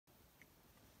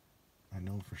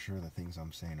know for sure the things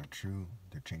I'm saying are true.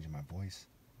 They're changing my voice.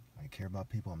 I care about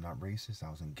people. I'm not racist. I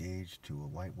was engaged to a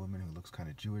white woman who looks kind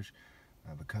of Jewish. I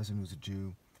have a cousin who's a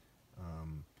Jew.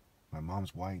 My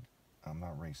mom's white. I'm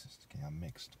not racist. Okay, I'm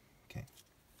mixed. Okay.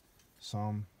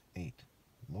 Psalm 8.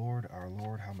 Lord, our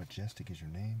Lord, how majestic is your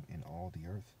name in all the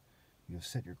earth. You have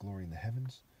set your glory in the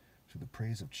heavens. To the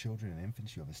praise of children and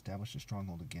infants, you have established a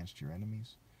stronghold against your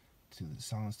enemies, to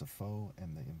silence the foe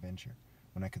and the avenger.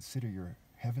 When I consider your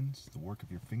heavens, the work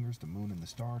of your fingers, the moon and the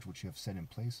stars which you have set in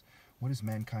place, what is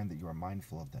mankind that you are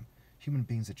mindful of them? Human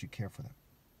beings that you care for them.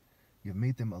 You have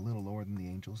made them a little lower than the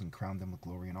angels and crowned them with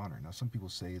glory and honor. Now, some people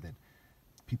say that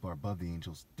people are above the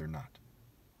angels. They're not.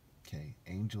 Okay,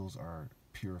 angels are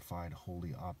purified,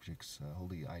 holy objects,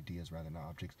 holy ideas rather, not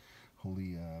objects,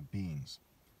 holy beings.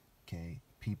 Okay,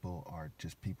 people are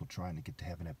just people trying to get to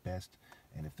heaven at best,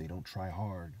 and if they don't try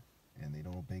hard and they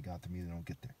don't obey God through me, they don't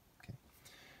get there. Okay,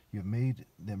 you have made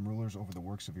them rulers over the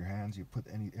works of your hands. You have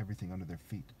put everything under their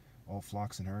feet. All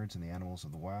flocks and herds and the animals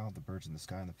of the wild, the birds in the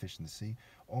sky and the fish in the sea,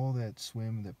 all that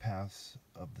swim that pass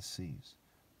of the seas.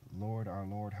 Lord, our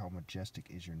Lord, how majestic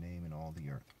is your name in all the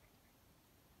earth.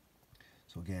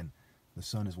 So again, the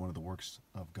sun is one of the works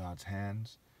of God's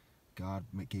hands. God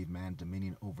gave man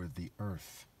dominion over the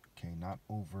earth, okay, not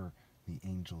over the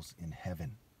angels in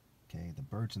heaven. Okay, the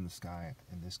birds in the sky,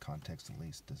 in this context at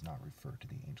least, does not refer to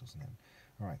the angels in heaven.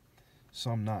 All right,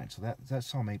 Psalm 9. So that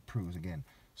Psalm 8 proves, again,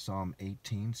 Psalm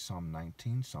 18, Psalm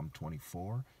 19, Psalm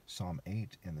 24, Psalm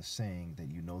 8, and the saying that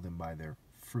you know them by their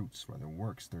fruits, by their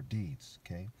works, their deeds,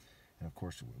 okay? And of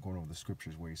course, we're going over the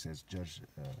scriptures where he says, judge,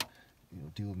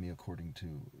 deal with me according to,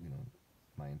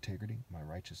 my integrity, my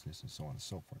righteousness, and so on and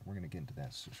so forth. We're going to get into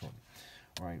that shortly.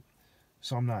 All right,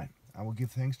 Psalm 9. I will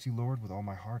give thanks to you, Lord, with all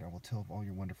my heart. I will tell of all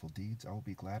your wonderful deeds. I will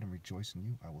be glad and rejoice in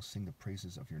you. I will sing the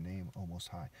praises of your name, O Most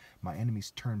High. My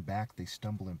enemies turn back. They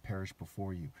stumble and perish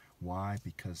before you. Why?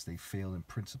 Because they fail in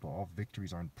principle. All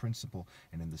victories are in principle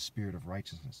and in the spirit of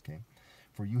righteousness, okay?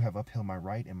 For you have upheld my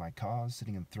right and my cause,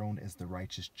 sitting enthroned as the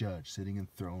righteous judge. Sitting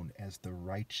enthroned as the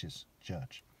righteous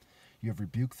judge. You have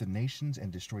rebuked the nations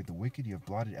and destroyed the wicked. You have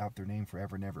blotted out their name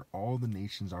forever and ever. All the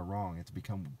nations are wrong. It's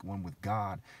become one with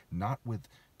God, not with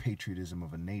patriotism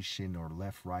of a nation or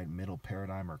left, right, middle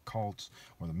paradigm or cults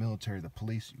or the military, the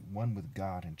police. One with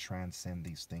God and transcend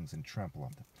these things and trample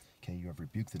on them. Okay, you have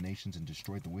rebuked the nations and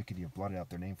destroyed the wicked. You have blotted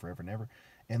out their name forever and ever.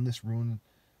 Endless ruin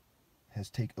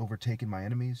has overtaken my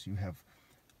enemies. You have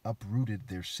uprooted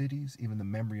their cities. Even the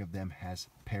memory of them has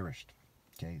perished.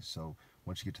 Okay, so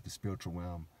once you get to the spiritual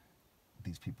realm,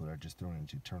 these people are just thrown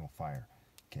into eternal fire.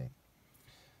 Okay.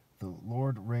 The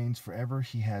Lord reigns forever.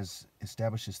 He has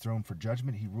established his throne for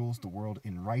judgment. He rules the world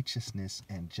in righteousness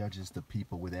and judges the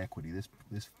people with equity.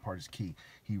 This part is key.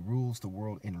 He rules the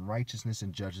world in righteousness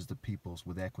and judges the peoples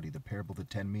with equity. The parable of the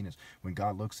 10 minas. When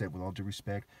God looks at, with all due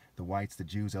respect, the whites, the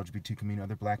Jews, LGBT community,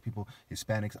 other black people,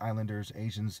 Hispanics, Islanders,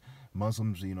 Asians,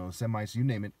 Muslims, Semites, you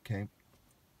name it, okay?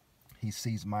 He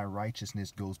sees my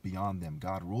righteousness goes beyond them.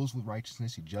 God rules with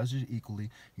righteousness. He judges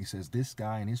equally. He says this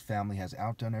guy and his family has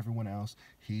outdone everyone else.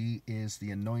 He is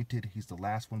the anointed. He's the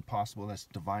last one possible. That's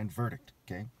divine verdict.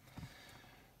 Okay.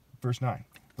 Verse 9.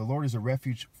 The Lord is a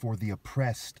refuge for the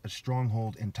oppressed, a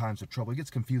stronghold in times of trouble. It gets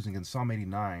confusing. In Psalm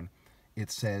 89, it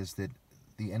says that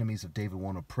the enemies of David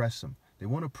won't oppress him. They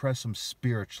won't oppress him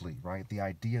spiritually, right? The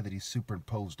idea that he's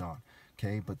superimposed on.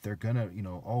 Okay, but they're gonna,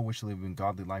 all wish to live in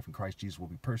godly life in Christ Jesus will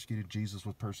be persecuted. Jesus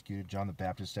was persecuted. John the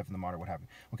Baptist, Stephen the Martyr, what have you.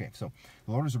 Okay, so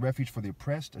the Lord is a refuge for the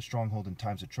oppressed, a stronghold in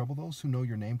times of trouble. Those who know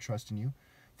your name trust in you.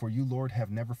 For you, Lord, have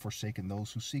never forsaken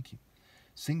those who seek you.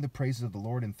 Sing the praises of the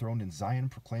Lord enthroned in Zion.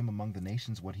 Proclaim among the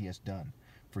nations what he has done.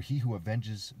 For he who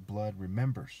avenges blood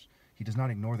remembers. He does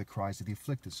not ignore the cries of the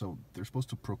afflicted. So they're supposed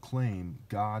to proclaim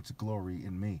God's glory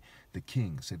in me. The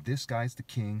king said, this guy's the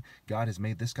king. God has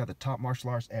made this guy the top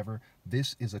martial artist ever.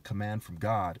 This is a command from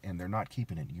God, and they're not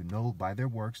keeping it. You know by their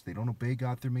works, they don't obey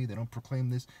God through me. They don't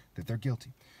proclaim this, that they're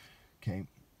guilty. Okay.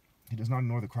 He does not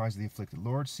ignore the cries of the afflicted.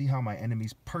 Lord, see how my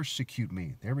enemies persecute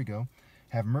me. There we go.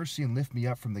 Have mercy and lift me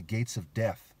up from the gates of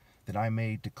death, that I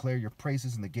may declare your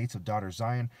praises in the gates of daughter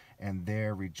Zion, and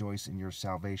there rejoice in your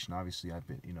salvation. Obviously, I've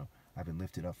been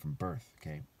lifted up from birth,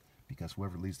 okay? Because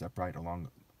whoever leads the upright along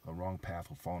a wrong path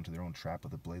will fall into their own trap,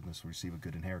 but the blameless will receive a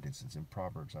good inheritance. It's in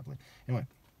Proverbs, I believe. Anyway,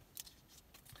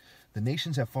 the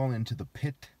nations have fallen into the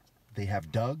pit they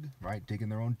have dug, right? Digging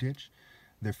their own ditch.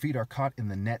 Their feet are caught in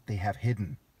the net they have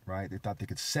hidden, right? They thought they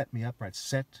could set me up, right?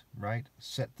 Set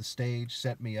the stage,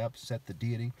 set me up, set the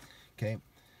deity, okay?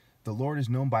 The Lord is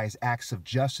known by his acts of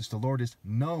justice. The Lord is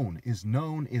known,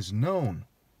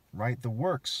 right? The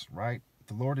works, right?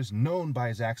 The Lord is known by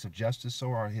his acts of justice, so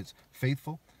are his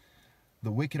faithful.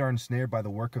 The wicked are ensnared by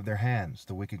the work of their hands.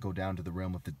 The wicked go down to the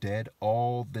realm of the dead.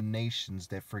 All the nations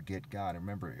that forget God. And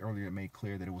remember, earlier it made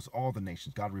clear that it was all the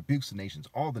nations. God rebukes the nations,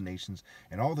 all the nations,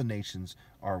 and all the nations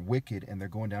are wicked, and they're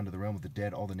going down to the realm of the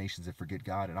dead. All the nations that forget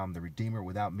God, and I'm the Redeemer.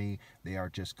 Without me, they are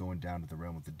just going down to the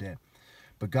realm of the dead.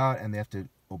 But God, and they have to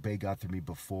obey God through me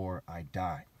before I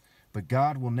die. But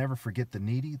God will never forget the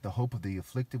needy. The hope of the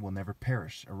afflicted will never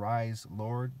perish. Arise,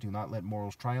 Lord. Do not let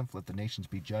mortals triumph. Let the nations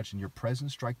be judged in your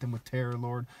presence. Strike them with terror,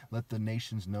 Lord. Let the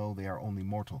nations know they are only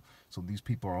mortal. So these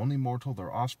people are only mortal.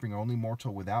 Their offspring are only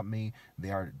mortal. Without me, they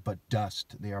are but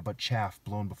dust. They are but chaff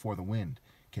blown before the wind.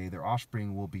 Okay, their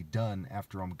offspring will be done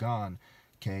after I'm gone.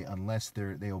 Okay, unless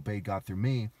they obey God through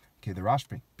me. Okay, their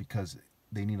offspring, because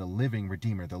they need a living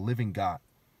Redeemer, the living God.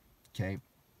 Okay,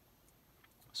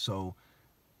 so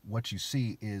what you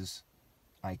see is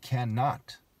I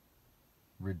cannot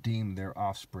redeem their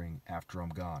offspring after I'm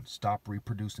gone. Stop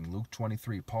reproducing. Luke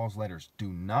 23, Paul's letters. Do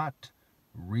not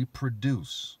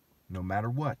reproduce, no matter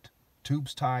what.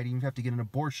 Tubes tied, even if you have to get an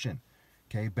abortion.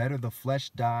 Okay, better the flesh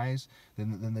dies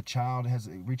than the child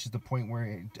reaches the point where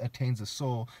it attains a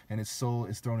soul, and its soul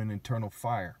is thrown in eternal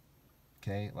fire.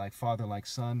 Okay, like father, like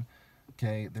son.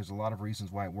 Okay, there's a lot of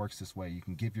reasons why it works this way. You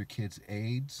can give your kids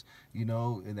AIDS,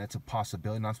 and that's a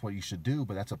possibility. Not what you should do,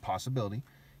 but that's a possibility.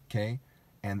 Okay,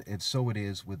 and so it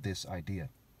is with this idea.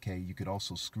 Okay, you could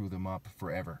also screw them up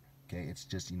forever. Okay, it's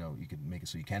just, you can make it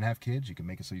so you can't have kids. You can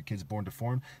make it so your kid's born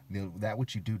deformed. That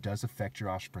what you do does affect your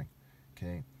offspring.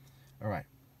 Okay, all right.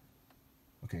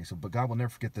 Okay, so, but God will never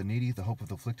forget the needy. The hope of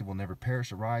the afflicted will never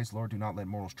perish. Arise, Lord, do not let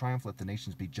mortals triumph. Let the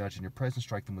nations be judged in your presence.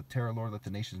 Strike them with terror, Lord. Let the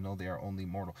nations know they are only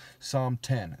mortal. Psalm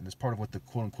 10, and this part of what the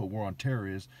quote-unquote war on terror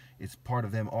is. It's part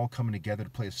of them all coming together to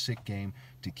play a sick game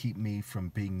to keep me from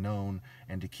being known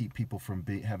and to keep people from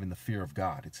having the fear of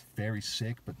God. It's very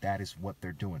sick, but that is what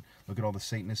they're doing. Look at all the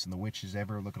Satanists and the witches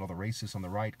ever. Look at all the racists on the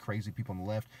right, crazy people on the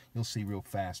left. You'll see real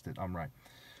fast that I'm right.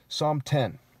 Psalm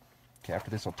 10. Okay,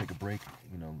 after this, I'll take a break.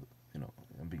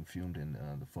 I'm being fumed and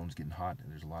the phone's getting hot,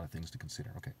 and there's a lot of things to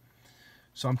consider. Okay.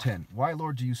 Psalm 10. Why,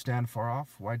 Lord, do you stand far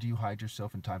off? Why do you hide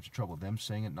yourself in times of trouble? Them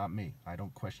saying it, not me. I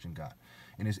don't question God.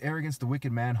 In his arrogance, the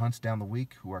wicked man hunts down the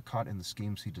weak who are caught in the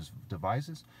schemes he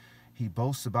devises. He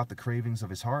boasts about the cravings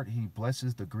of his heart. He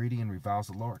blesses the greedy and reviles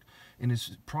the Lord. In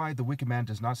his pride, the wicked man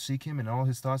does not seek him. In all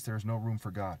his thoughts, there is no room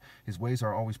for God. His ways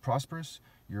are always prosperous.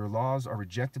 Your laws are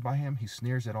rejected by him. He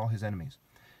sneers at all his enemies.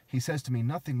 He says to me,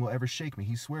 nothing will ever shake me.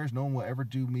 He swears no one will ever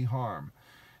do me harm.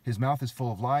 His mouth is full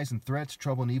of lies and threats.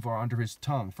 Trouble and evil are under his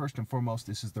tongue. First and foremost,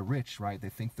 this is the rich, right? They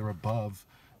think they're above,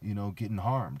 getting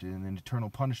harmed and an eternal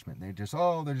punishment. They're just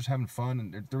having fun,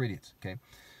 and they're idiots, okay?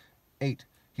 8.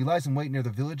 He lies in wait near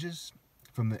the villages.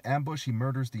 From the ambush, he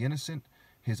murders the innocent.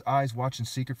 His eyes watch in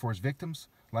secret for his victims.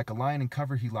 Like a lion in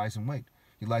cover, he lies in wait.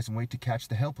 He lies in wait to catch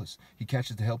the helpless. He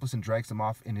catches the helpless and drags them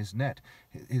off in his net.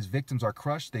 His victims are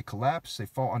crushed. They collapse. They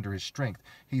fall under his strength.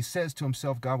 He says to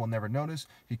himself, God will never notice.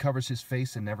 He covers his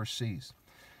face and never sees.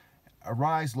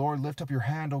 Arise, Lord, lift up your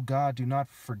hand, O God. Do not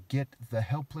forget the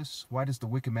helpless. Why does the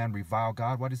wicked man revile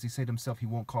God? Why does he say to himself, he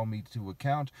won't call me to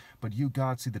account? But you,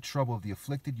 God, see the trouble of the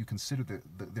afflicted. You consider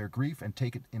their grief and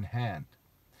take it in hand.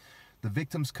 The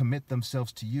victims commit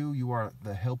themselves to you. You are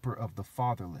the helper of the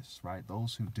fatherless, right?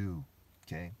 Those who do.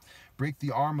 Okay. Break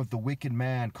the arm of the wicked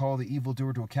man. Call the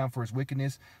evildoer to account for his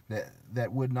wickedness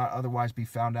that would not otherwise be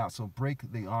found out. So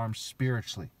break the arm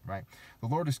spiritually, right? The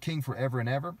Lord is king forever and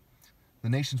ever. The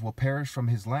nations will perish from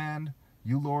his land.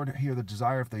 You, Lord, hear the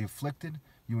desire of the afflicted.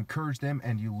 You encourage them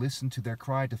and you listen to their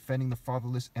cry, defending the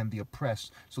fatherless and the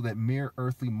oppressed, so that mere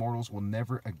earthly mortals will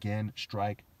never again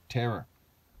strike terror.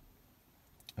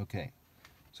 Okay.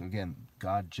 So again,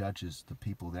 God judges the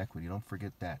people with equity. Don't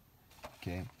forget that.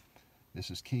 Okay. This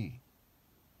is key.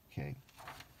 Okay.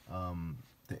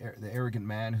 The arrogant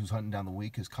man who's hunting down the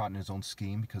weak is caught in his own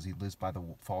scheme because he lives by the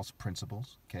false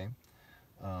principles. Okay.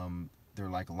 They're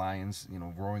like lions,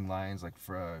 roaring lions, like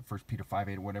for 1 Peter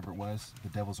 5:8 or whatever it was. The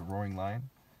devil's a roaring lion.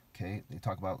 Okay. They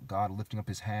talk about God lifting up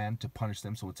his hand to punish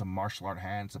them. So it's a martial art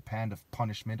hand. It's a hand of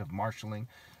punishment, of marshaling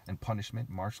and punishment.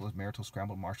 Marshal is marital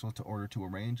scramble. Marshal is to order, to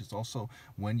arrange. It's also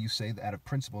when you say that out of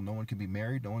principle, no one can be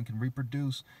married, no one can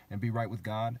reproduce and be right with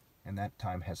God. And that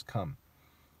time has come.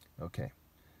 Okay.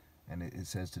 And it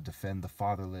says to defend the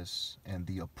fatherless and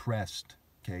the oppressed.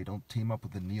 Okay. Don't team up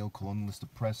with the neo-colonialist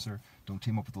oppressor. Don't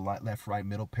team up with the left, right,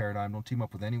 middle paradigm. Don't team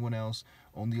up with anyone else.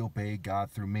 Only obey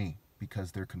God through me,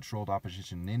 because they're controlled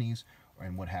opposition ninnies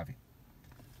and what have you.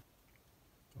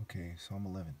 Okay. Psalm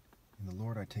 11. In the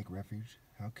Lord I take refuge.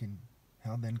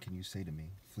 How then can you say to me,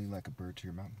 flee like a bird to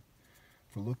your mountain?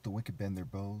 For look, the wicked bend their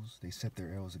bows. They set their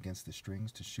arrows against the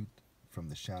strings to shoot from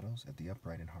the shadows at the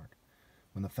upright in heart.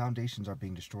 When the foundations are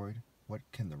being destroyed, what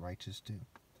can the righteous do?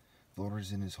 The Lord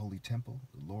is in his holy temple.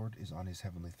 The Lord is on his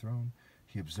heavenly throne.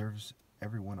 He observes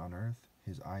everyone on earth.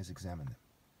 His eyes examine them.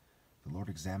 The Lord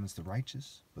examines the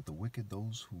righteous, but the wicked,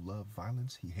 those who love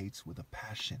violence, he hates with a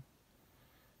passion.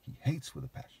 He hates with a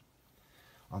passion.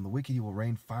 On the wicked he will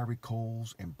rain fiery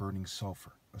coals and burning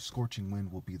sulfur. A scorching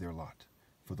wind will be their lot.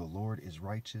 For the Lord is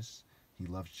righteous. He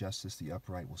loves justice. The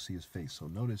upright will see his face. So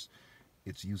notice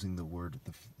it's using the word,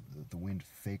 the wind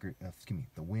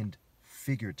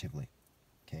figuratively.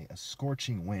 Okay, a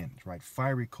scorching wind, right?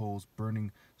 Fiery coals,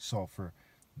 burning sulfur,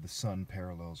 the sun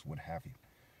parallels, what have you.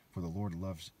 For the Lord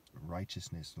loves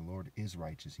righteousness. The Lord is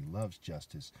righteous. He loves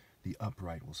justice. The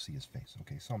upright will see his face.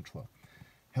 Okay, Psalm 12.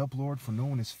 Help, Lord, for no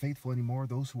one is faithful anymore.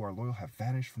 Those who are loyal have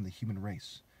vanished from the human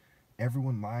race.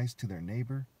 Everyone lies to their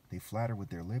neighbor. They flatter with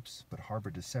their lips, but harbor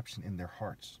deception in their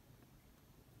hearts.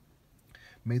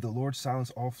 May the Lord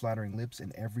silence all flattering lips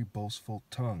and every boastful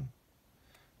tongue.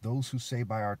 Those who say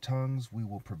by our tongues we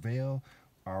will prevail,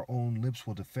 our own lips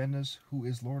will defend us. Who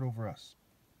is Lord over us?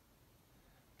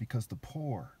 Because the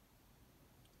poor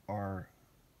are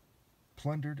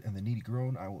plundered and the needy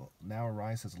groan, I will now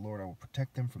arise as the Lord. I will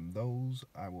protect them from those.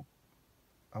 I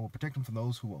will protect them from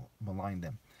those who will malign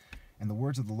them. And the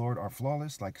words of the Lord are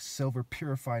flawless, like silver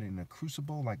purified in a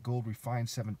crucible, like gold refined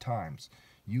 7 times.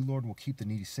 You, Lord, will keep the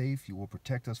needy safe. You will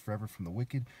protect us forever from the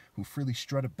wicked, who freely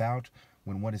strut about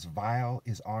when what is vile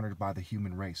is honored by the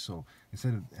human race. So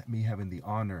instead of me having the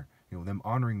honor, them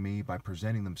honoring me by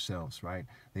presenting themselves, right?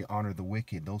 They honor the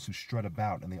wicked, those who strut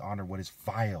about, and they honor what is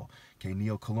vile. Okay,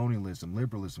 neocolonialism,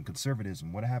 liberalism,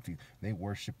 conservatism, what have you. They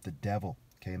worship the devil.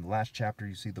 Okay, in the last chapter,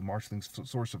 you see the marshaling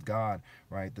source of God,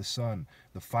 right? The sun,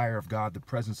 the fire of God, the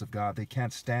presence of God. They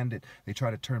can't stand it. They try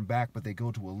to turn back, but they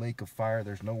go to a lake of fire.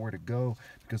 There's nowhere to go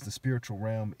because the spiritual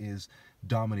realm is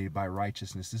dominated by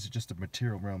righteousness. This is just a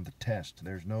material realm, the test.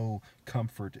 There's no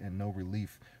comfort and no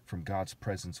relief from God's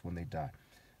presence when they die.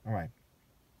 All right,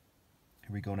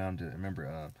 here we go down to,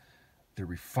 remember, they're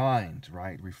refined,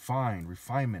 right?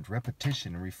 Refinement,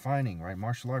 repetition, and refining, right?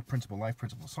 Martial art principle, life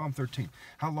principle. Psalm 13.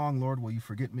 How long, Lord, will you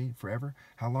forget me forever?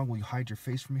 How long will you hide your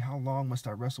face from me? How long must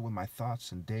I wrestle with my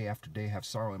thoughts and day after day have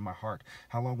sorrow in my heart?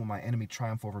 How long will my enemy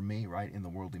triumph over me, right, in the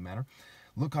worldly manner?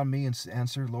 Look on me and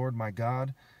answer, Lord, my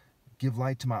God. Give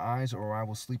light to my eyes, or I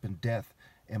will sleep in death,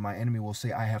 and my enemy will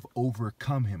say, I have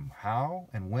overcome him. How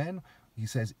and when? He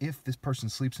says, if this person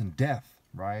sleeps in death,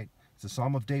 right? It's a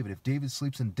Psalm of David. If David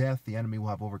sleeps in death, the enemy will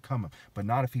have overcome him, but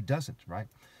not if he doesn't, right?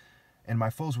 And my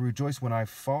foes will rejoice when I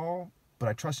fall, but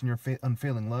I trust in your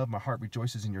unfailing love. My heart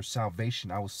rejoices in your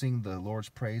salvation. I will sing the Lord's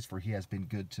praise, for he has been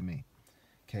good to me.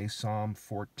 Okay, Psalm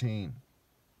 14.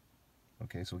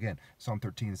 Okay, so again, Psalm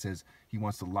 13 says he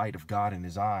wants the light of God in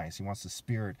his eyes. He wants the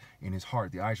spirit in his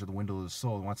heart. The eyes are the window of the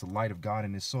soul. He wants the light of God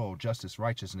in his soul, justice,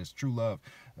 righteousness, true love,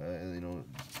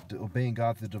 obeying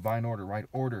God, the divine order, right?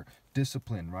 Order,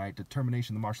 discipline, right?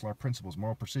 Determination, the martial art principles,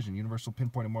 moral precision, universal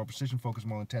pinpoint of moral precision, focus,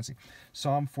 moral intensity.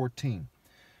 Psalm 14.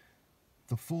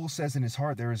 The fool says in his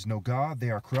heart, there is no God. They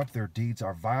are corrupt. Their deeds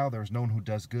are vile. There is no one who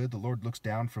does good. The Lord looks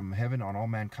down from heaven on all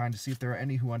mankind to see if there are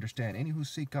any who understand, any who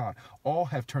seek God. All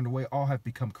have turned away. All have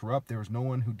become corrupt. There is no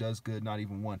one who does good, not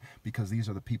even one, because these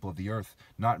are the people of the earth,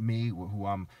 not me, who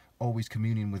I'm always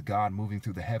communing with God, moving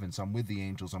through the heavens. I'm with the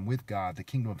angels. I'm with God. The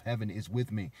kingdom of heaven is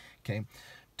with me. Okay.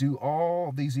 Do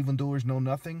all these evildoers know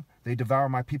nothing? They devour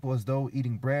my people as though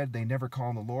eating bread. They never call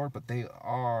on the Lord, but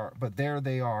there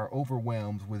they are,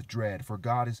 overwhelmed with dread. For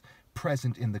God is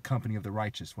present in the company of the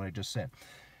righteous, what I just said.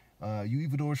 You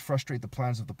evildoers frustrate the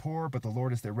plans of the poor, but the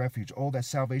Lord is their refuge. Oh, that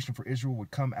salvation for Israel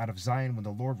would come out of Zion. When the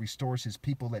Lord restores his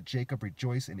people, let Jacob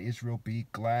rejoice and Israel be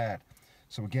glad.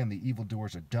 So again, the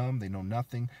evildoers are dumb. They know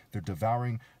nothing. They're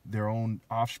devouring their own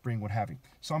offspring, what have you.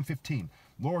 Psalm 15.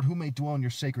 Lord, who may dwell in your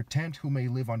sacred tent? Who may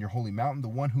live on your holy mountain? The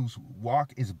one whose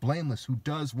walk is blameless, who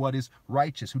does what is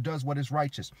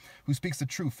righteous, who speaks the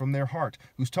truth from their heart,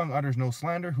 whose tongue utters no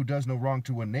slander, who does no wrong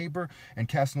to a neighbor and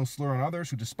casts no slur on others,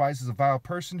 who despises a vile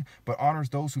person but honors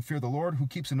those who fear the Lord, who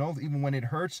keeps an oath even when it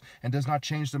hurts and does not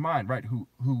change their mind, right?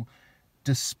 Who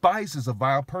despises a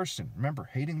vile person. Remember,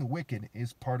 hating the wicked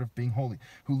is part of being holy.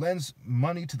 Who lends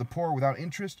money to the poor without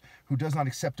interest, who does not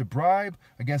accept a bribe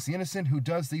against the innocent, who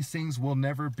does these things will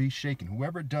never be shaken.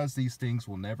 Whoever does these things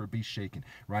will never be shaken,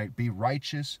 right? Be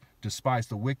righteous, despise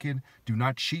the wicked, do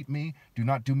not cheat me, do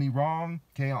not do me wrong,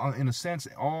 okay? In a sense,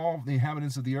 all the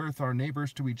inhabitants of the earth are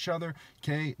neighbors to each other,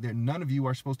 okay? None of you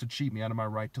are supposed to cheat me out of my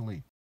right to lead.